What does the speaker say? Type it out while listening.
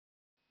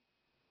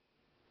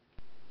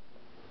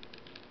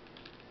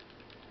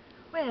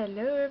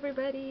Hello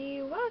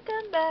everybody,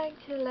 welcome back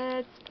to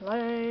Let's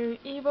Play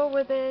Evil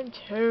Within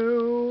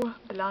 2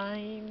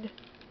 Blind.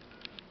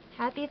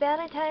 Happy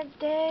Valentine's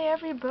Day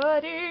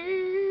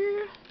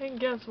everybody! And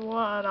guess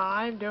what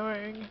I'm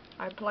doing?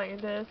 I'm playing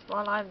this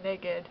while I'm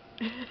naked.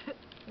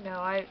 No,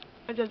 I'm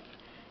just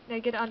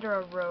naked under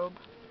a robe.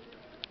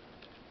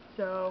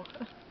 So,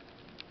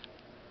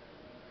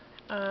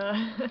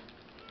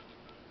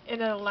 in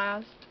the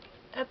last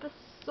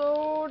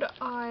episode,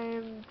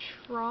 I'm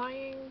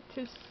trying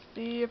to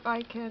see if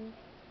I can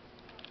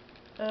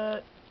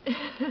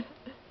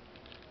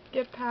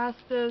get past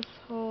this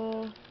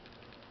whole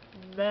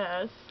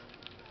mess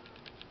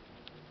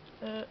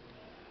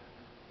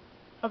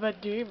of a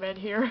demon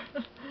here.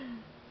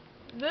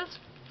 This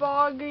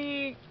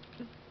foggy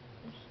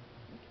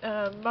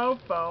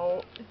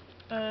mofo,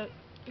 I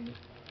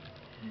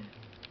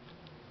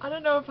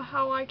don't know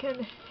how I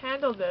can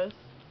handle this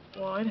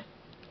one.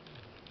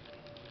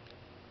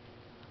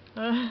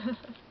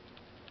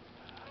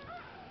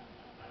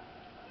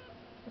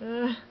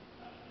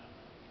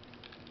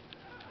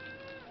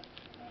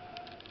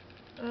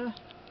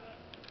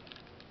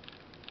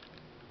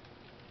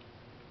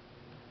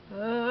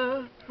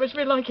 Wish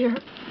me luck here.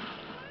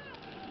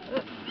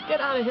 Get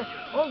out of here.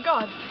 Oh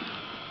god.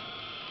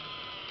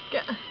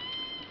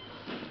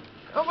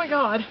 Oh my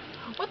god.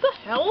 What the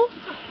hell?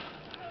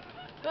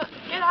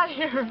 Get out of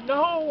here.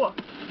 No.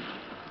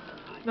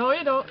 No,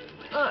 you don't.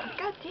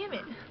 God damn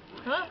it.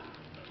 Huh?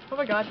 Oh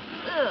my god.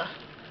 Ugh.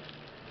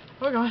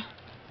 Oh god.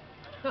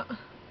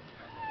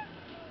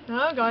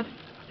 Oh god.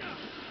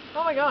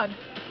 Oh my god.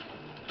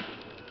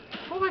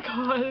 Oh my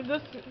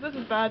god. This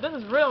is bad. This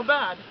is real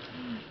bad.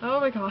 Oh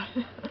my god.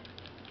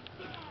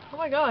 Oh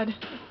my god.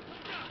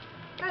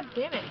 God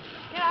damn it.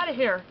 Get out of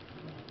here.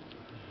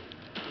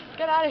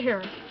 Get out of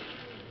here.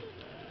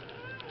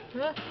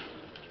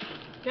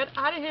 Get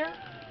out of here.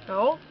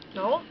 No.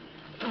 No.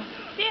 Oh,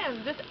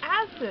 damn, this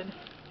acid.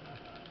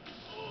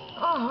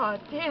 Oh,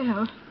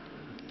 damn.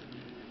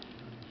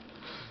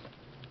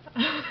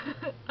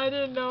 I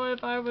didn't know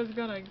if I was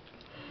gonna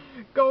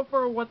go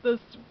for what this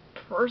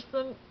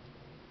person...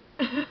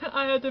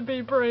 I had to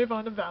be brave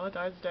on a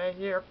Valentine's Day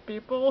here,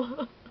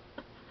 people.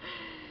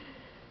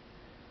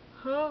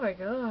 Oh my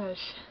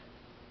gosh.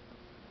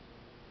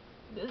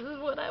 This is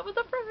what I was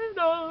afraid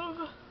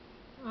of.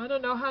 I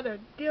don't know how to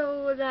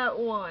deal with that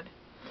one.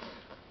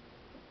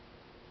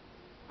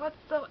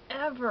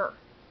 Whatsoever.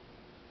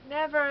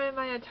 Never in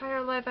my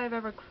entire life I've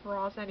ever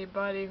crossed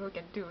anybody who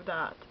can do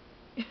that.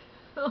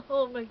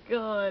 Oh my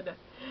god.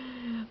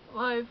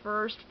 My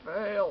first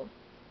fail.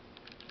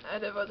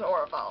 And it was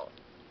horrible.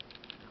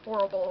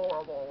 Horrible,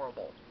 horrible,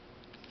 horrible.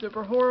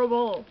 Super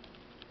horrible.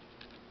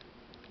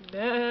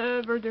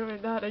 Never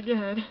doing that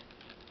again.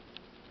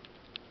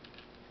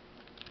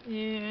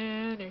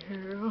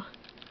 Anywho.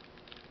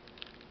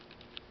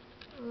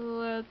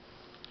 Let's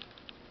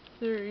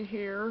see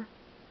here.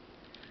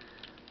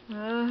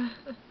 My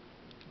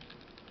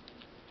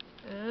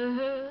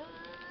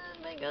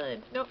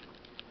god. Nope.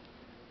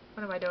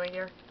 What am I doing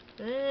here?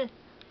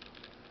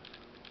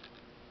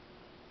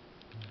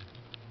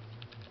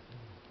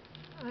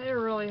 I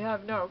really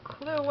have no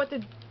clue what to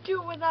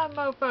do with that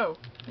mofo.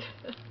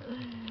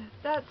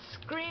 That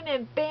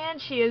screaming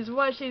banshee is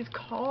what she's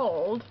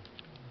called.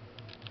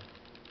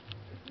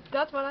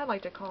 That's what I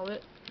like to call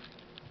it.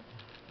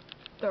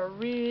 The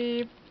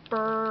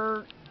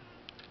Reaper.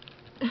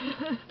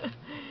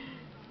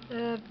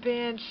 The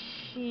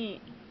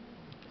banshee.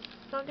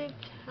 Something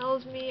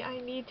tells me I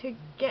need to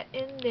get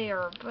in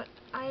there, but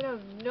I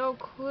have no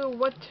clue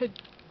what to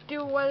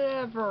do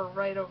whatever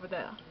right over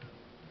there.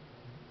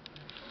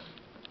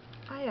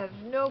 I have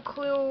no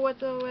clue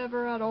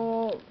whatsoever at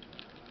all.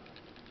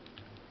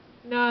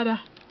 Nada.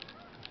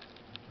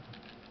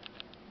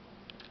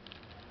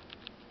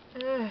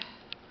 This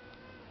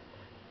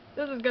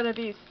is gonna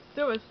be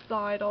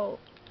suicidal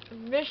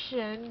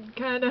mission,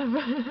 kind of,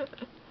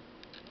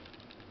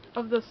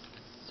 of the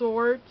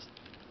sort,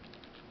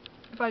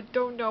 if I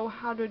don't know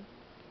how to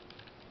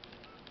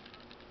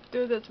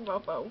do this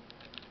mofo.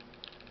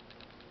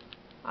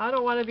 I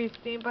don't want to be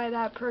seen by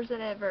that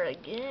person ever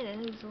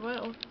again as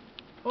well.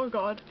 Oh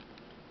god.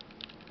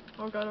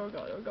 Oh god, oh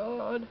god, oh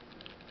god.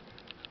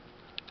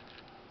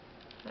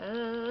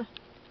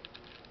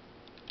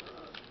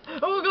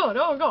 Oh god,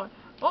 oh god.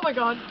 Oh my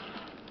god.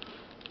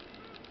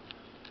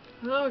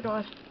 Oh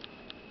god.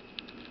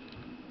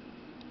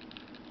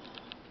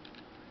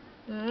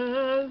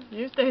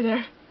 You stay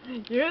there.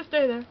 You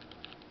stay there.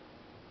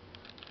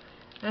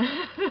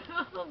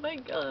 Oh my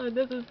god,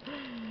 this is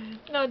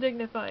not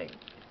dignifying.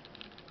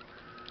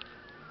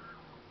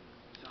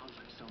 Sounds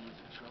like someone's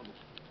in trouble.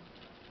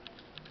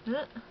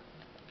 Huh?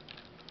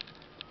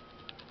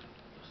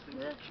 Those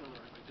things will kill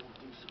her if I don't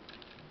do something.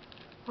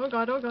 Oh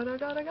god, oh god, oh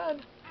god, oh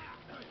god.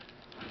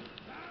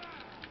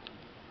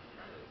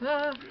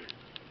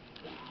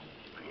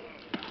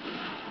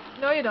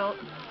 No you don't.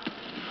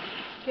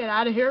 Get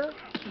out of here.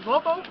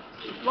 Mofo.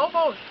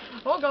 Mofo.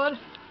 Oh god.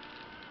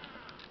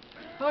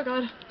 Oh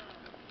god.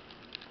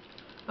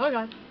 Oh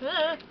god.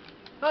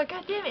 Oh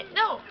god damn it.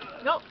 No.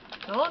 No.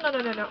 No, no, no,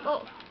 no, no.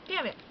 Oh,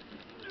 damn it.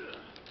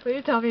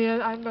 Please tell me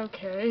I'm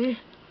okay.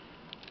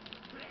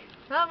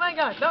 Oh my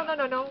god. No, no,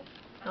 no, no.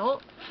 No.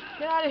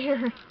 Get out of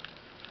here.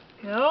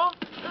 No.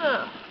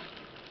 Ugh.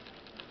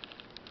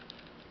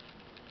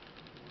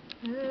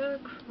 Oh,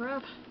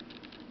 crap.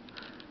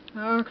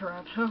 Oh,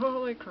 crap.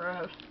 Holy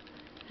crap.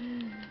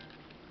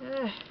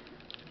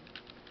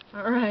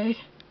 Alright.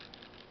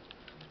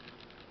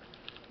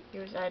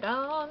 Use that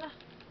on.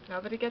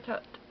 Nobody gets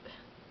hurt.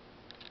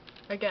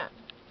 Again.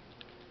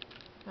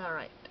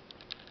 Alright.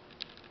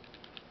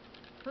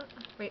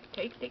 Wait,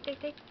 take.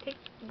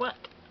 What?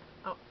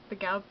 Oh, the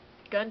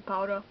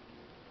gunpowder.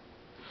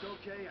 It's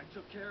okay, I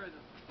took care of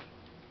them.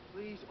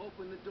 Please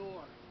open the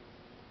door.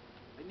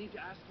 I need to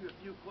ask you a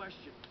few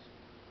questions.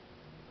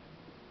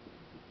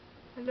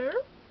 Hello?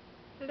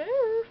 Hello?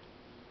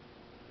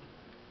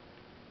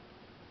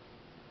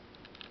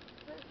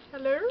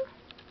 Hello?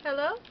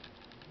 Hello?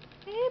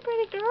 Hey,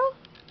 pretty girl.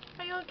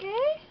 Are you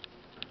okay?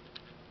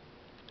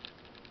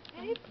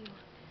 Hey. Thank you.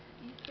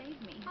 You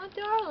saved me. Oh, I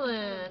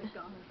darling. was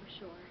gone for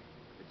sure.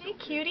 It's Hey, okay.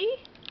 cutie.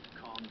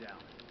 Calm down.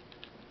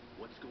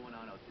 What's going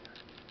on out there?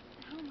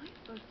 How am I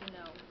supposed to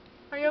know?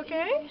 Are you If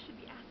okay? anybody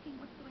should be asking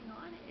what's going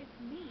on, it's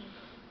me.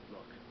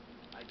 Look,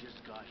 I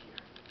just got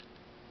here.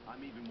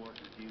 I'm even more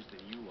confused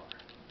than you are.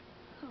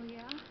 Oh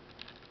yeah?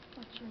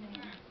 What's your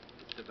name?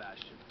 It's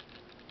Sebastian.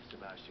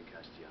 Sebastian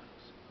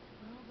Castellanos.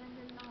 Well, then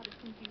you're not as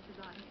confused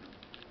as I am.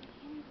 I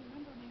can't even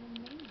remember my own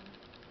name.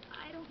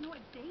 I don't know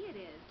what day it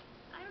is.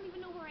 I don't even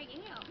know where I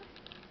am.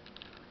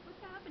 What's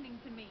happening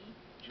to me?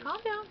 Just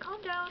Calm down, calm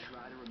down.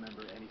 try to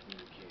remember anything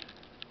you can.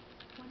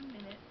 1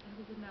 minute, I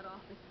was in that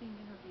office being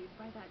interviewed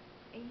by that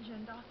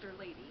Asian doctor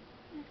lady.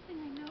 Next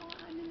thing I know,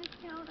 I'm in this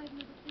town I've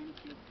never been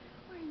to,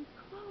 wearing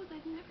clothes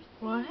I've never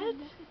seen. What? I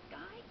met this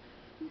guy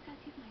who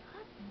says he's my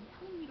husband,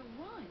 telling me to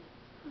run.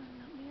 I'm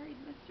not married,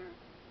 mister.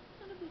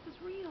 None of this is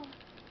real.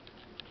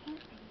 It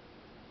can't be.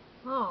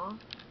 Aw.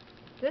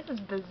 This is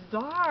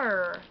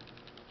bizarre.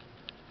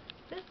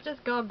 This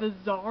just got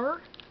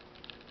bizarre.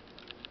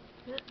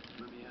 Let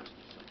me ask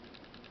you something.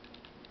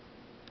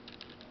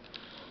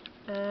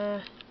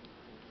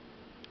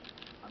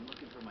 I'm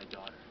looking for my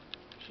daughter.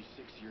 She's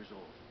 6 years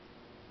old.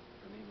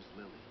 Her name is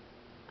Lilly.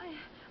 I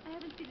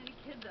haven't seen any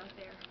kids out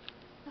there.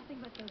 Nothing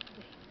but those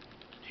things.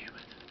 Damn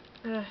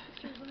it.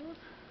 6 years old?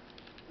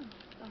 Oh,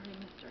 sorry,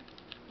 mister.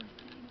 Poor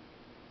thing.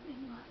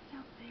 Being lost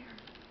out there.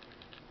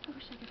 I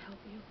wish I could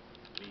help you.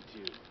 Me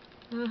too.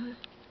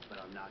 But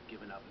I'm not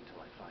giving up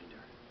until I find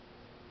her.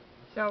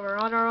 So we're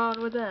on our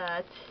own with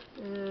that.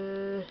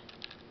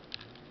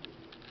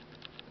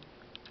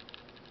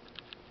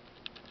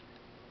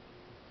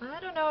 I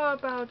don't know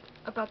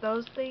about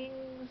those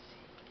things.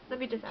 Let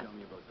me What can just you ask. tell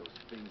me about those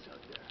things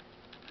out there?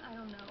 I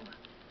don't know.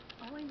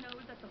 All I know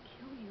is that they'll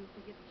kill you if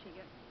they get the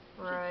chance.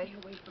 Right. Just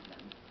stay away from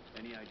them.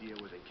 Any idea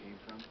where they came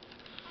from?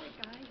 That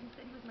guy who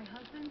said he was my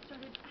husband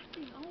started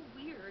acting all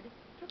weird.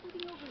 Kept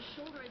looking over his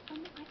shoulder at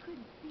something I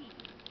couldn't see.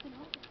 Then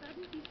all of a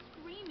sudden he's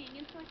screaming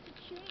and starts to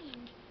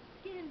change.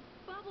 Skin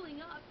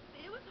bubbling up.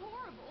 It was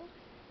horrible.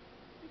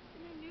 Next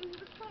thing I knew, he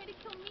was trying to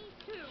kill me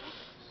too.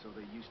 So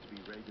they used to be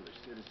regular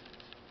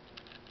citizens.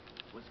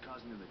 What's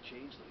causing them to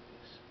change like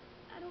this?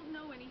 I don't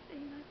know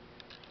anything. I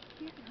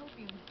can't help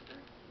you, mister.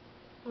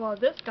 Well,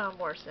 this got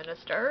more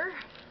sinister.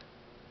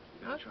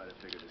 We gotta try to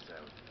figure this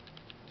out.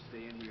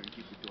 Stay in here and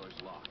keep the doors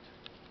locked.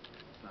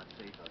 It's not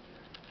safe out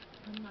there.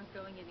 I'm not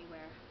going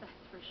anywhere,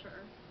 that's for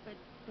sure. But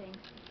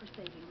thanks for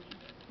saving me.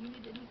 You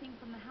need anything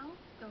from the house?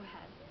 Go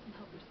ahead and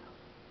help yourself.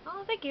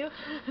 Oh, thank you.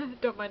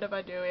 Don't mind if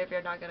I do if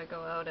you're not gonna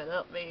go out and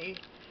help me.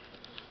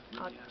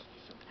 Let me ask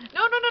you something.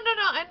 No.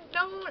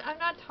 I'm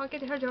not talking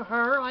to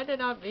her. I did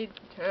not mean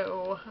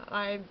to.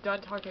 I'm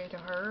done talking to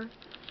her.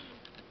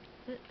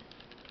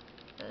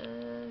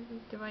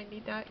 Do I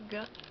need that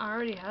gun? I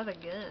already have a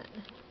gun.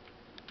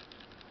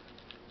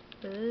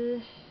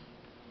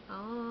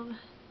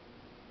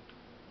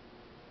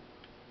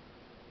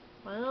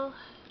 Well,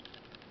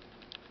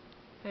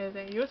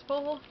 anything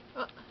useful?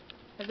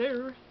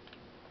 Hello.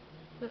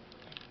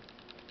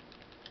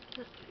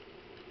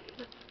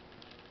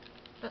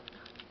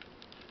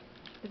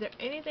 Is there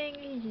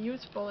anything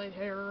useful in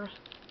here?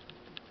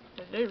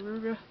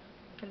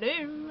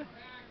 Hello?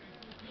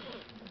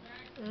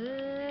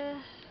 Hello?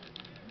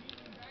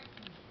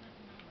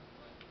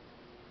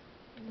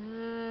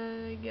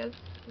 I guess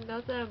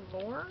nothing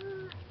more?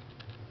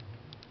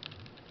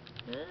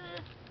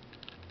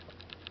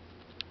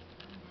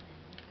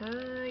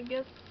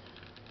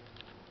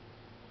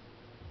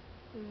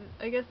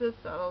 I guess this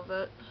settles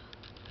it.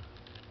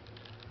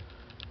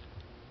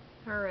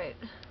 Alright.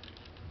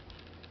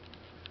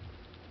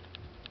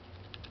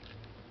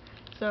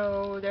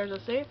 So there's a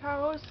safe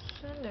house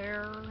in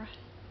there.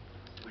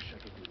 Wish I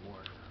could do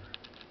more for her.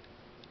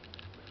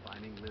 But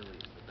finding Lilly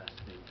is the best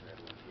thing for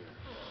everyone here.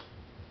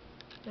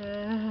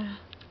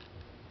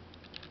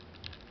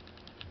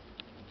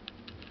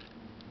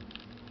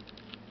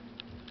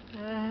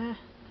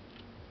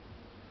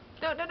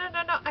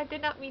 No, I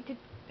did not mean to,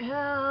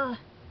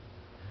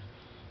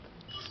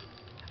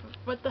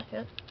 what the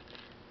hell?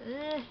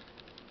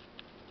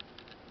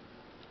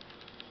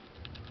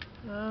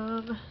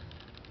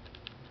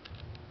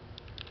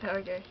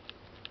 Okay.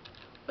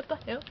 What the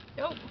hell?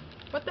 Yo!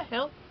 What the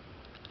hell?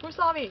 Who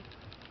saw me?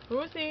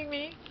 Who's seeing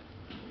me?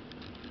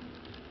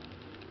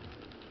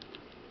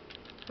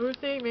 Who's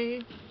seeing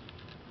me?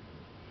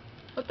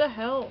 What the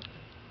hell?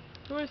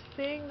 Who is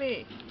seeing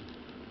me?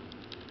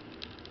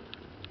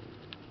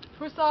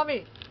 Who saw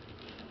me?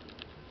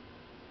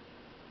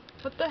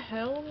 What the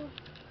hell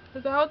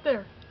is out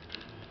there?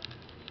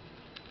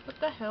 What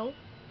the hell?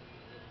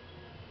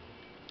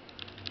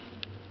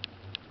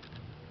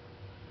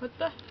 What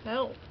the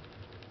hell?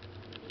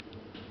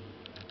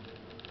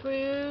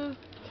 Please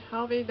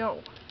tell me no.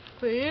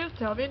 Please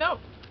tell me no.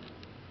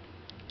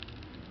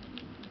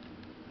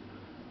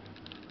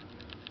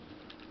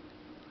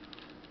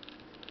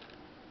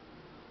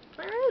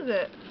 Where is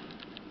it?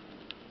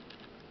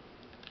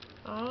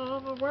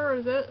 Where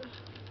is it?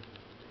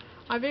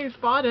 I'm being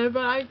spotted,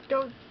 but I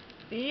don't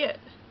see it.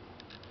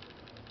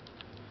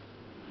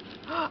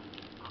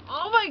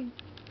 Oh my...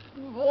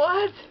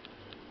 What?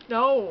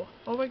 No.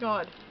 Oh my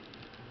god.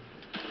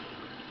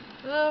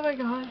 Oh my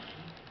god.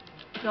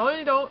 No,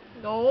 you don't.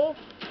 No.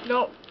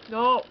 No.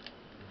 No.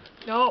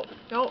 No.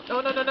 No. No.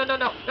 No. No. No. No.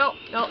 No. No.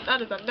 No.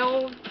 That is a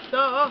no.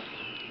 No.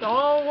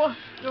 No.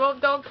 No.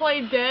 Don't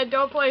play dead.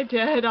 Don't play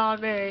dead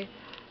on me.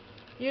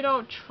 You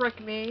don't trick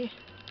me.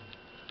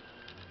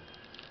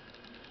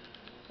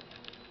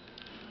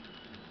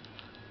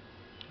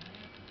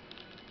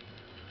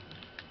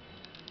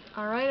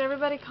 Alright,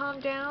 everybody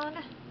calm down.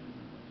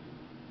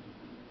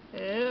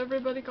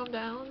 Everybody calm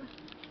down.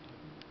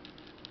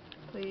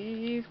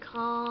 Please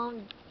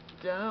calm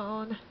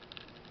down.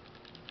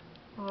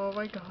 Oh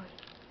my god.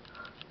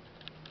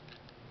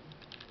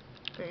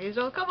 Please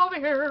don't come over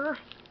here.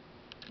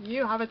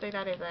 You haven't seen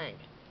anything.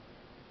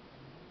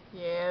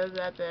 Yes,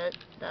 that's it.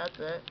 That's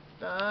it.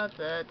 That's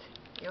it.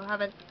 You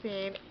haven't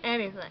seen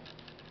anything.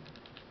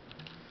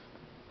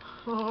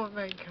 Oh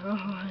my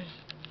gosh.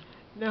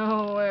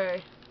 No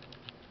way.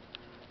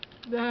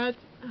 That...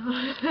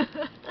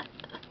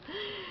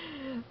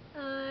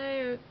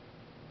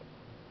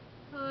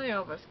 I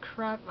almost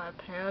crapped my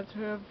pants.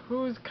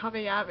 Who's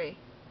coming at me?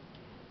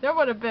 There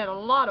would have been a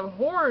lot of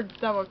hordes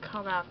that would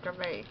come after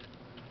me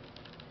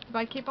if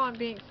I keep on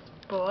being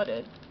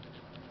spotted.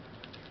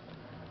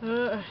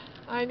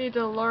 I need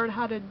to learn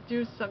how to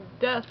do some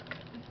desk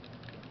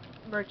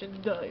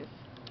merchandise.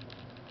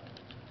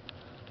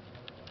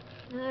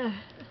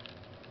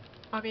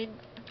 I mean,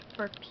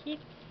 for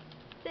Pete's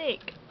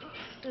sake.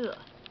 Ugh.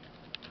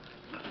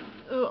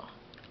 Ugh.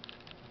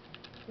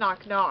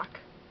 Knock knock.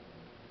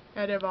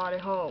 Anybody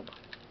home?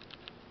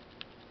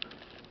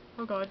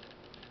 Oh god.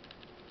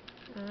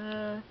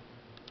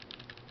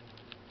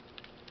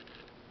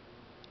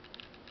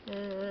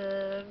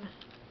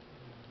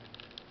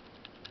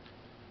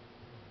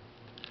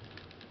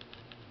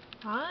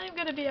 I'm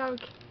gonna be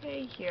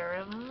okay here,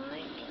 am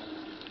I?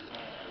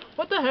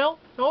 What the hell?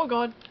 Oh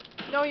god.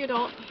 No you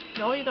don't.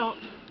 No you don't.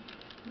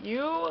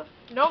 You...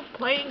 No,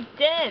 playing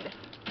dead.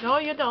 No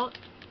you don't.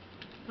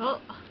 No.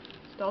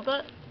 Stop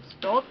it.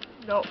 Stop.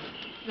 No.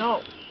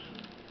 No.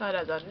 That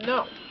is a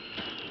no.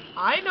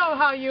 I know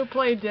how you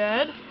play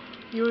dead,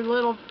 you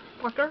little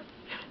fucker.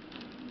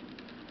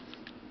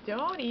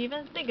 Don't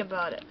even think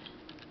about it.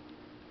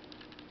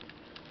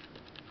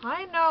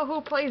 I know who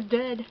plays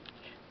dead.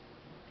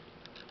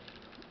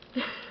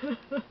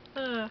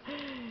 I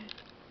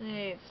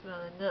ain't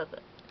smelling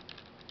nothing.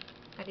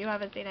 And you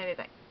haven't seen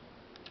anything.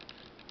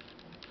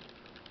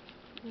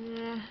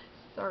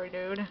 Sorry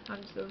dude.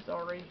 I'm so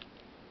sorry.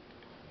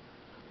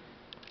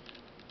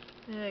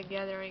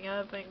 Gathering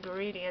up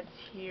ingredients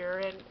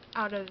here and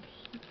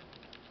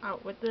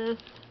out with this.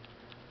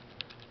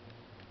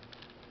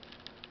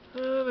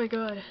 Oh my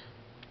god.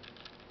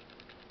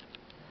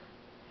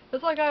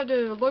 It's like I have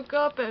to look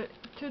up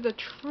to the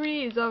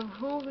trees of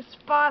who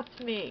spots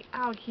me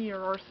out here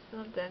or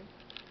something.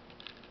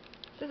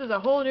 This is a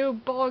whole new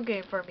ball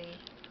game for me.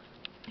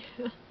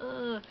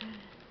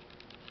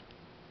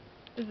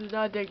 This is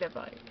not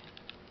dignified.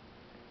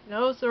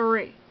 No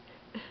sorry.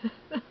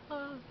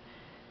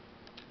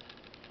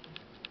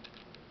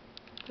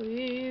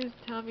 Please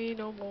tell me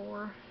no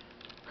more.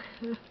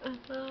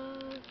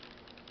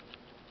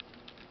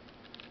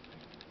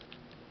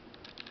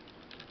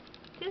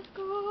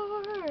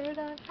 Discord,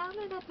 I'm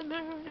howling at the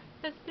moon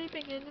and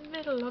sleeping in the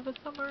middle of a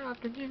summer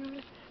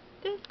afternoon.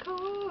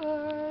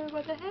 Discord,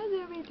 what the hell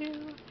do we do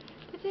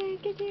to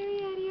take it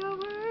here at your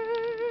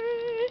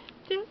word?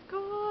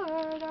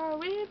 Discord, are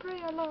we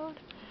pray alone,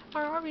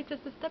 or are we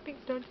just a stepping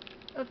stone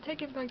of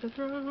taking back this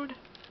road?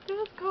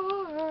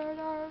 Discord,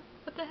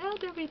 what the hell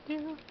do we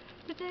do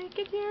to take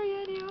it here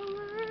at your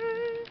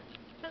word?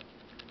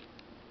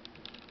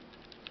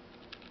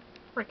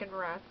 Frickin'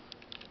 rats.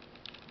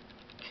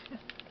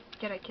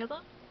 Can I kill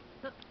them?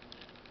 No.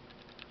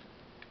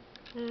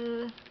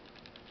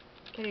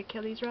 Can you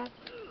kill these rats?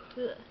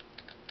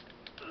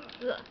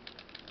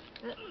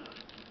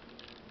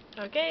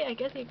 Okay, I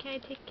guess you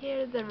can't take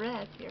care of the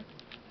rats here.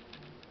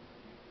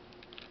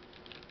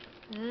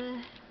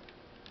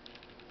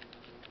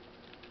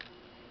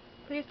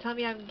 Please tell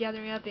me I'm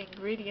gathering up the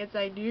ingredients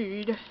I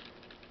need.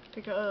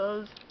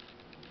 Because...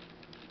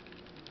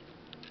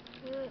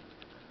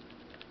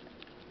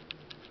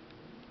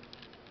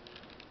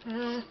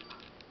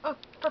 oh,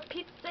 for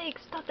Pete's sake,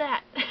 stop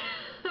that!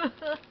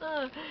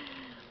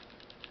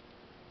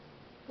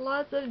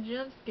 Lots of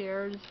jump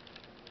scares.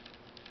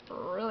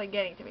 Really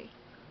getting to me.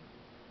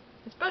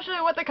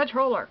 Especially with the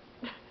controller.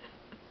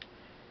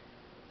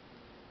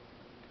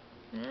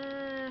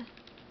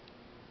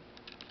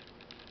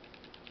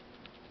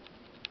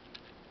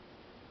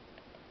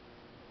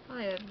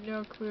 I have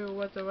no clue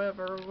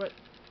whatsoever what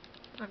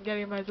I'm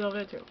getting myself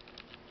into.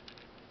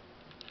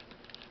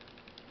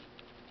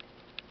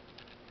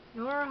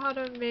 Nor how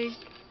to make...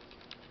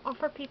 oh,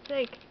 for Pete's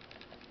sake.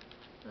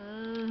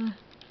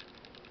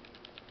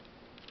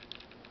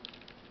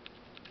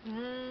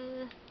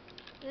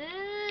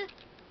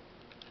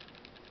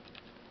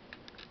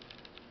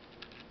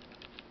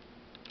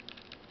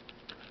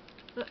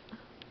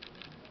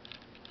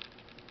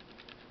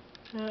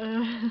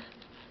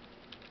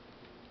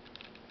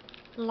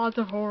 Lots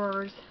of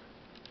horrors.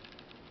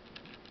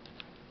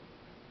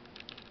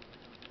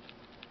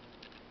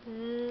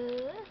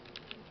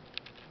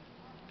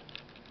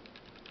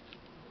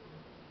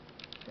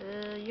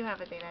 You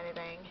haven't seen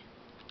anything.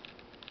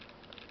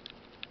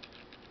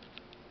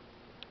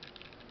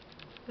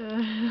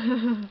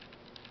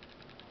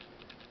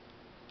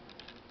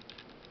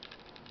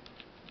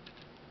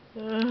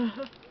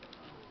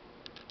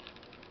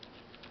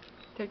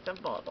 Take some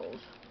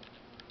bottles.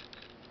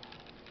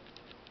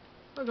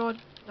 Oh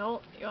god,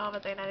 no, you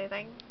haven't seen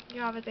anything.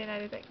 You haven't seen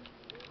anything.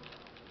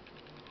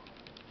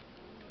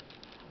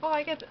 Oh,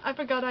 I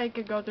forgot I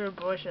could go through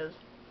bushes.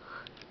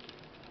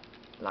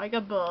 Like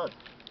a bird.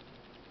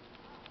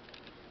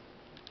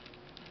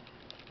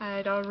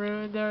 I don't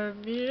ruin their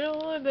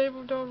meal, and they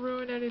don't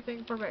ruin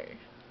anything for me.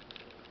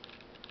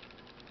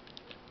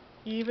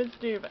 Even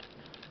Steven.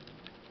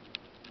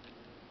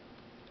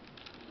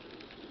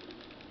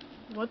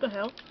 What the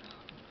hell?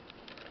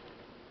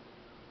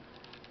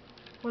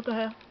 What the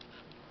hell?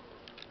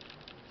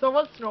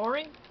 Someone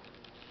snoring?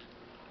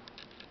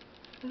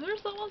 Is there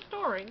someone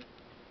snoring?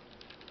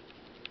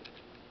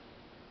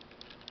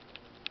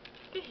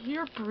 I can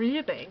hear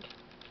breathing.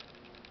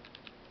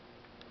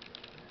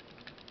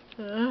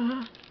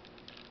 Is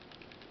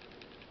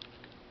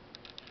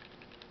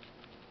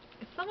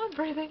someone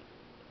breathing?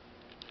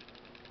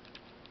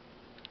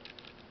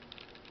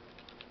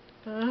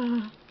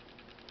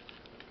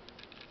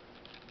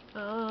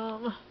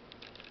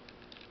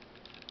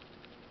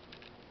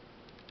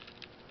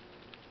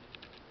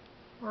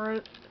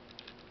 Or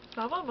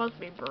someone must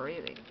be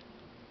breathing.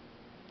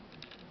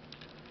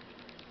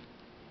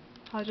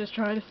 I'll just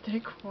try to stay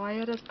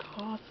quiet as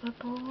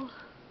possible.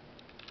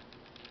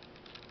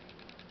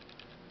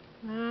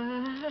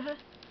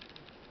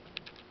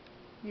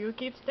 You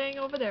keep staying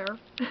over there.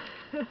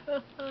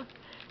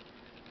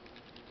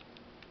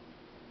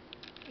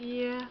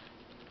 Yeah,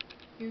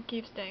 you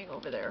keep staying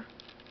over there.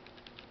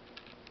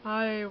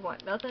 I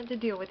want nothing to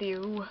do with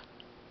you.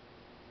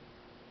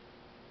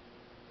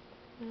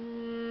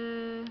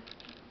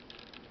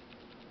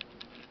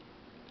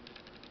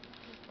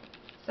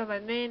 So my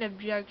main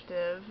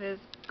objective is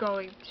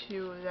going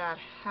to that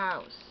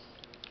house,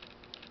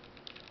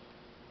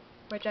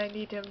 which I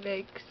need to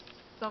make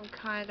some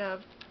kind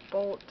of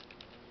bolt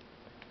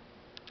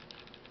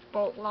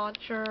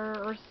launcher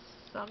or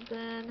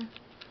something,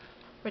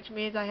 which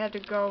means I have to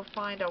go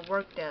find a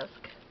work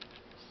desk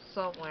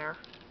somewhere.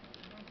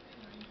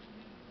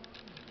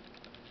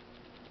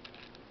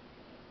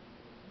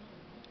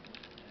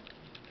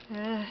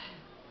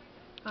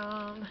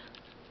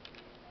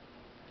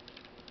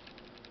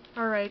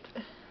 Alright.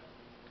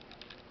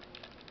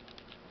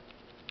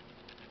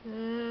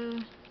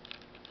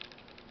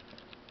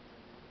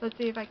 Let's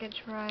see if I can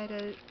try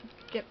to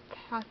get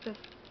past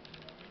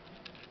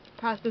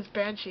this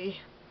banshee.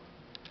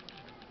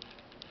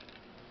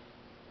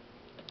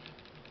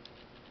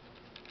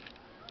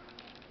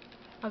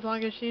 As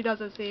long as she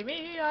doesn't see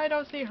me, I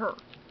don't see her.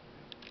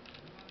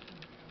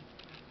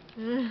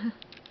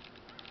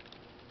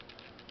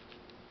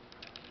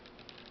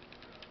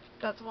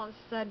 That's one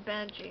said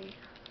banshee.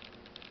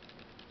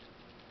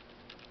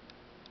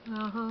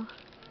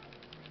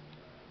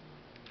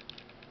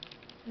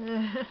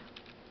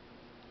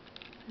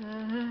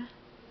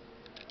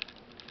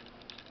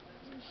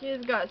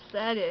 She's got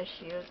sad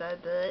issues, I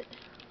bet.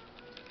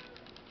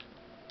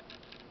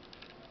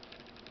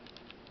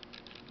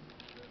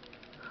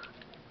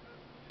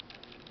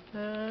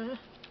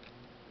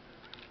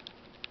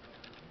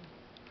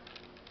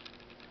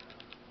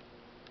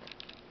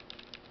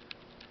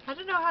 I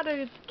don't know how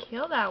to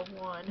kill that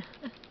one.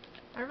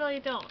 I really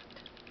don't.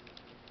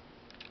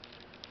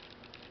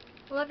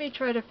 Let me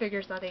try to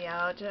figure something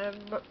out.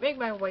 Make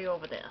my way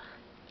over there.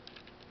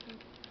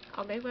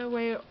 I'll make my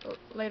way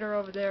later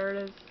over there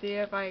to see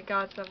if I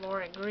got some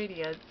more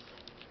ingredients.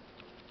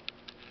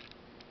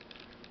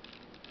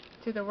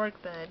 To the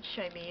workbench,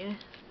 I mean.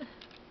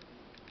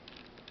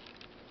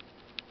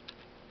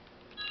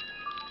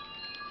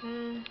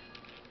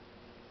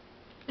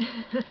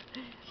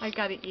 I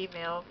got an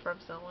email from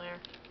somewhere.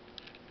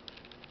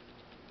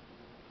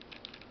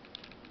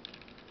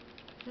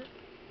 Huh?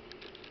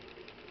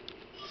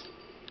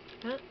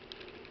 Huh?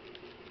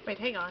 Wait,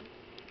 hang on.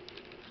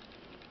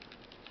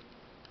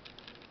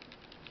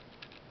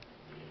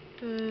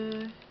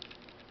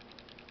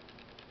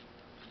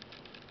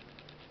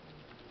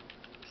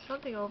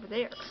 Something over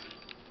there.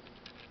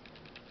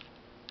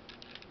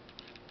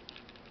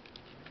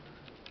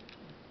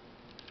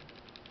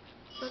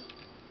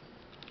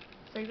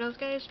 Signal's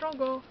getting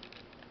stronger.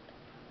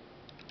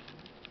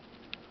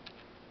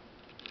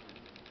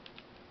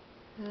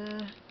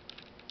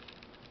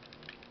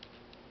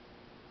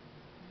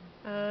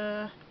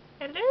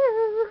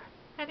 Hello?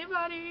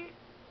 Anybody?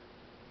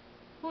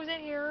 Who's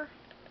in here?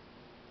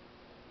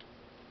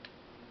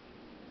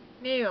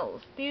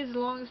 Nails. These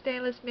long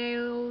stainless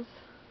nails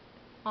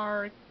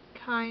are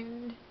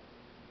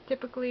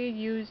typically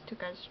used to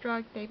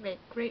construct. They make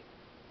great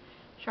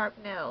sharp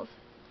nails.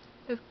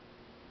 This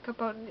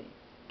component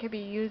can be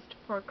used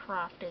for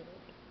crafting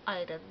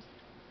items.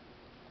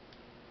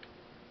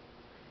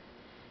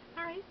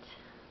 Alright.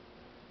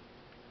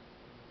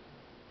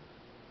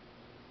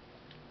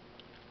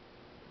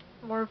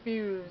 More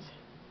fuse.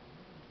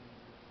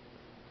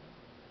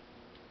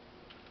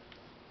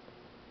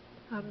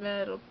 A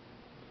metal.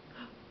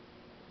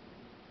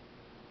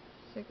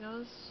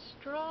 Signal is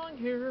strong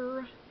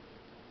here.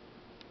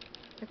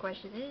 The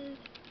question is...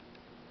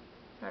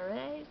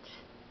 Alright.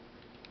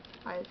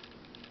 I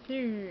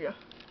see.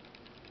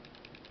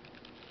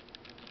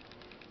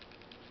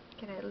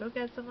 Can I look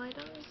at some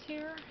items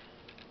here?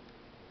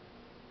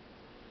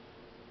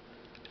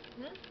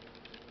 Yeah.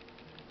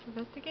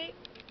 Investigate.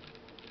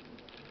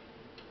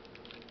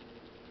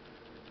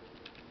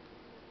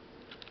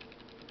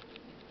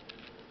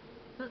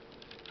 Huh.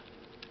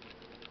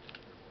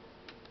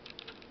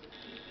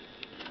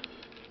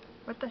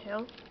 What the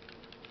hell?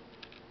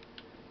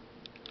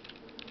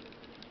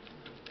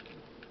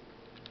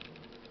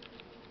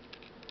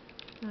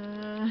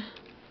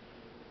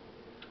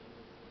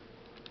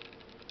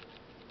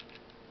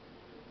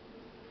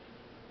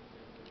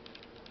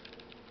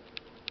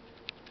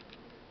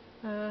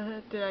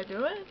 Did I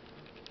do it?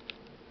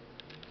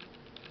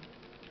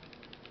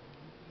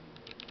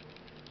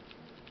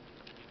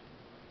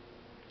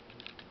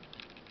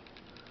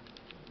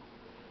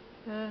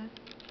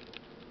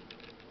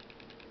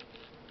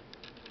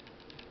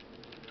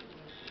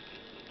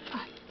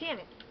 Ah, damn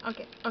it.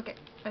 Okay, okay.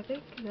 I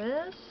think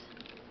this.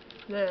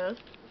 This.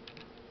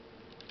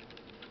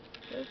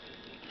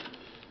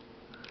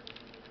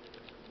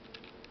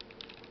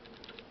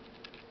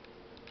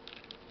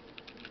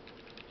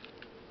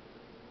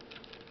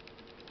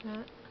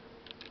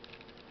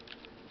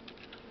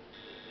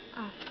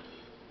 Ah.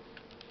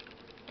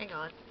 Hang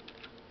on.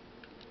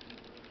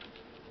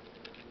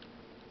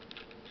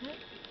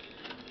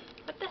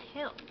 What the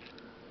hell?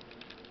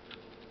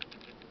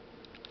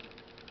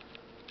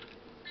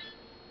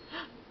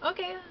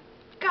 Okay,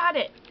 got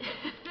it.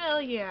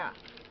 Hell yeah.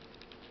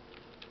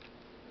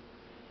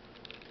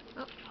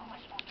 Oh. How am I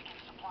supposed to get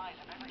supplies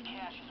if every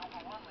cache is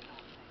overrun with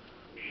those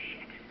things?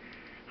 Shit.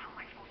 How am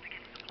I supposed to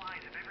get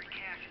supplies if every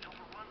cache is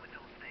overrun with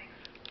those things?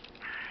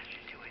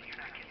 Should do it.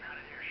 You're not getting out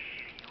of there,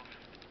 shit heels.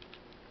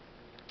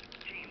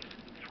 James,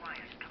 it's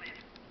Ryan. Come in.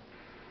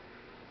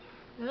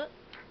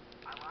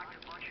 I locked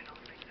a bunch of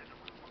those things in the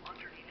room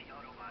underneath the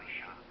auto body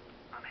shop.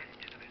 I'm heading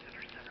to the visitor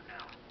center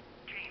now.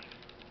 James,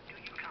 do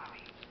you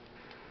copy?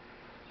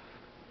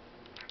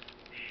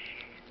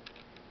 Shit.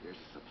 There's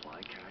a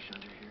supply cache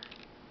under here.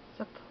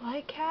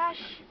 Supply I cache?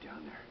 gotta get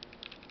down there.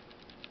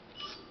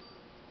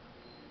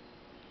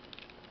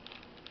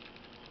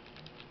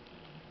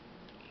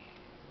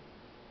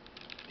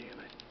 Damn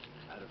it.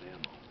 Out of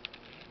ammo.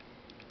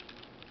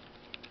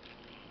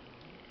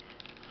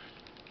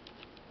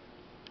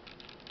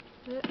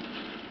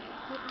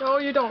 No,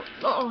 you don't.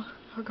 Uh-oh.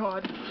 Oh,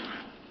 God.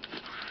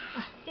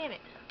 Ah, damn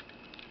it.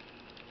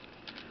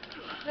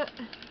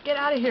 Get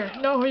out of here.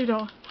 No, you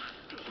don't.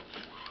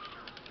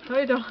 No,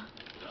 you don't.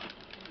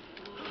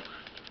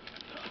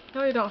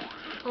 No, you don't.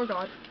 Oh,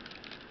 God.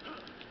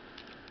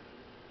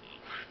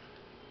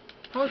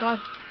 Oh, God.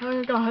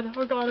 Oh, God.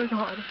 Oh, God. Oh,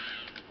 God.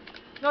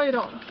 No, you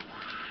don't.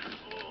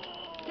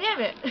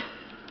 Damn it.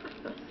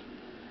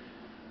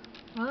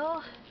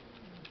 Well.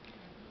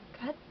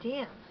 God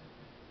damn.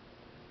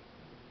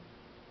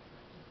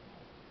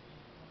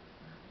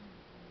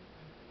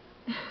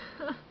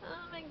 Oh,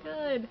 my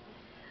God.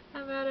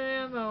 I'm out of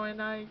ammo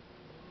and I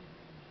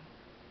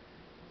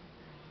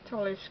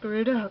totally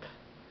screwed up.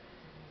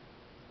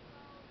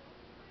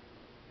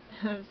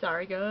 I'm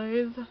sorry,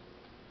 guys.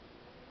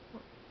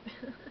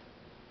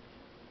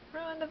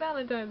 Ruined the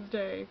Valentine's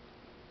Day.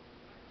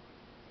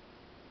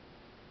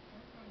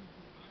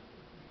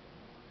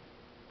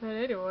 But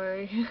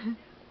anyway,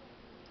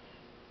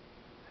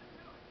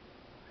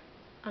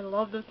 I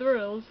love the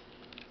thrills.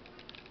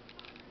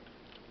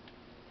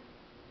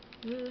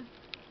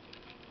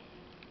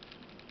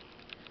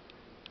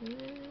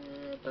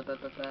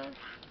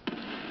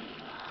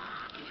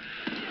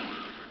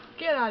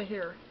 Get out of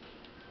here.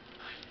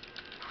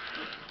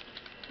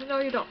 No,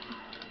 you don't.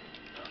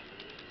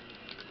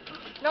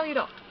 No, you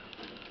don't.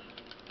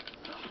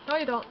 No,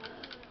 you don't.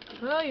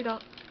 No, you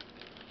don't.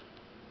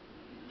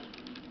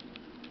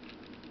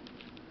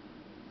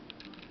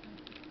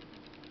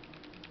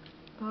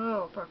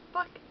 Oh, for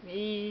fuck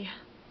me.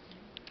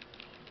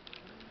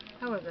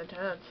 That was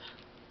intense.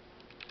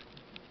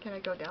 Can I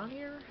go down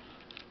here?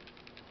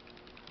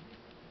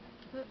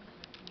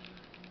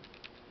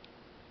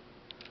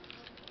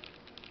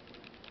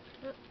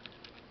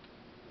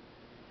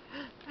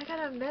 I got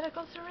a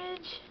medical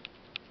syringe.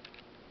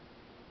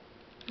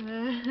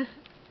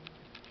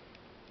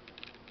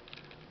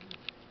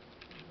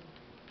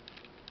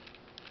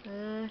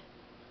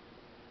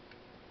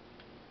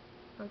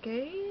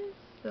 Okay,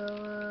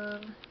 so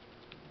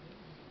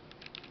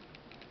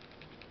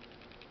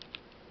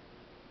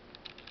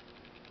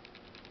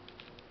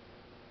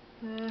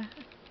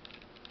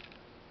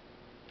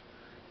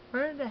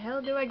where the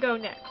hell do I go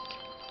next?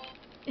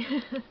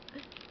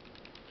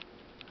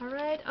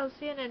 Alright, I'll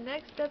see you in the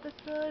next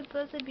episode.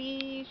 Blessed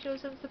be, show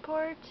some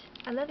support.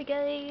 I love you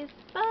guys.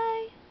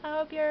 Bye! I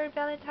hope your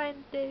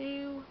Valentine's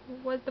Day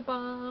was the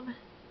bomb.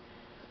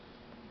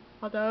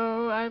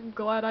 Although, I'm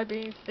glad I'm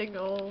being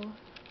single.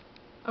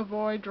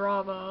 Avoid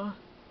drama.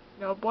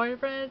 No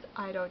boyfriends,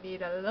 I don't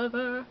need a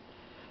lover.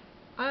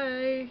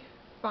 I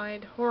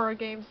find horror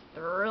games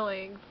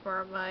thrilling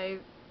for my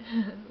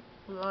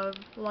love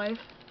life.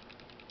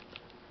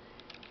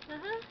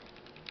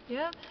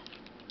 Yep.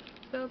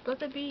 So,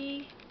 blessed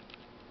be.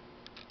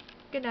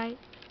 Good night.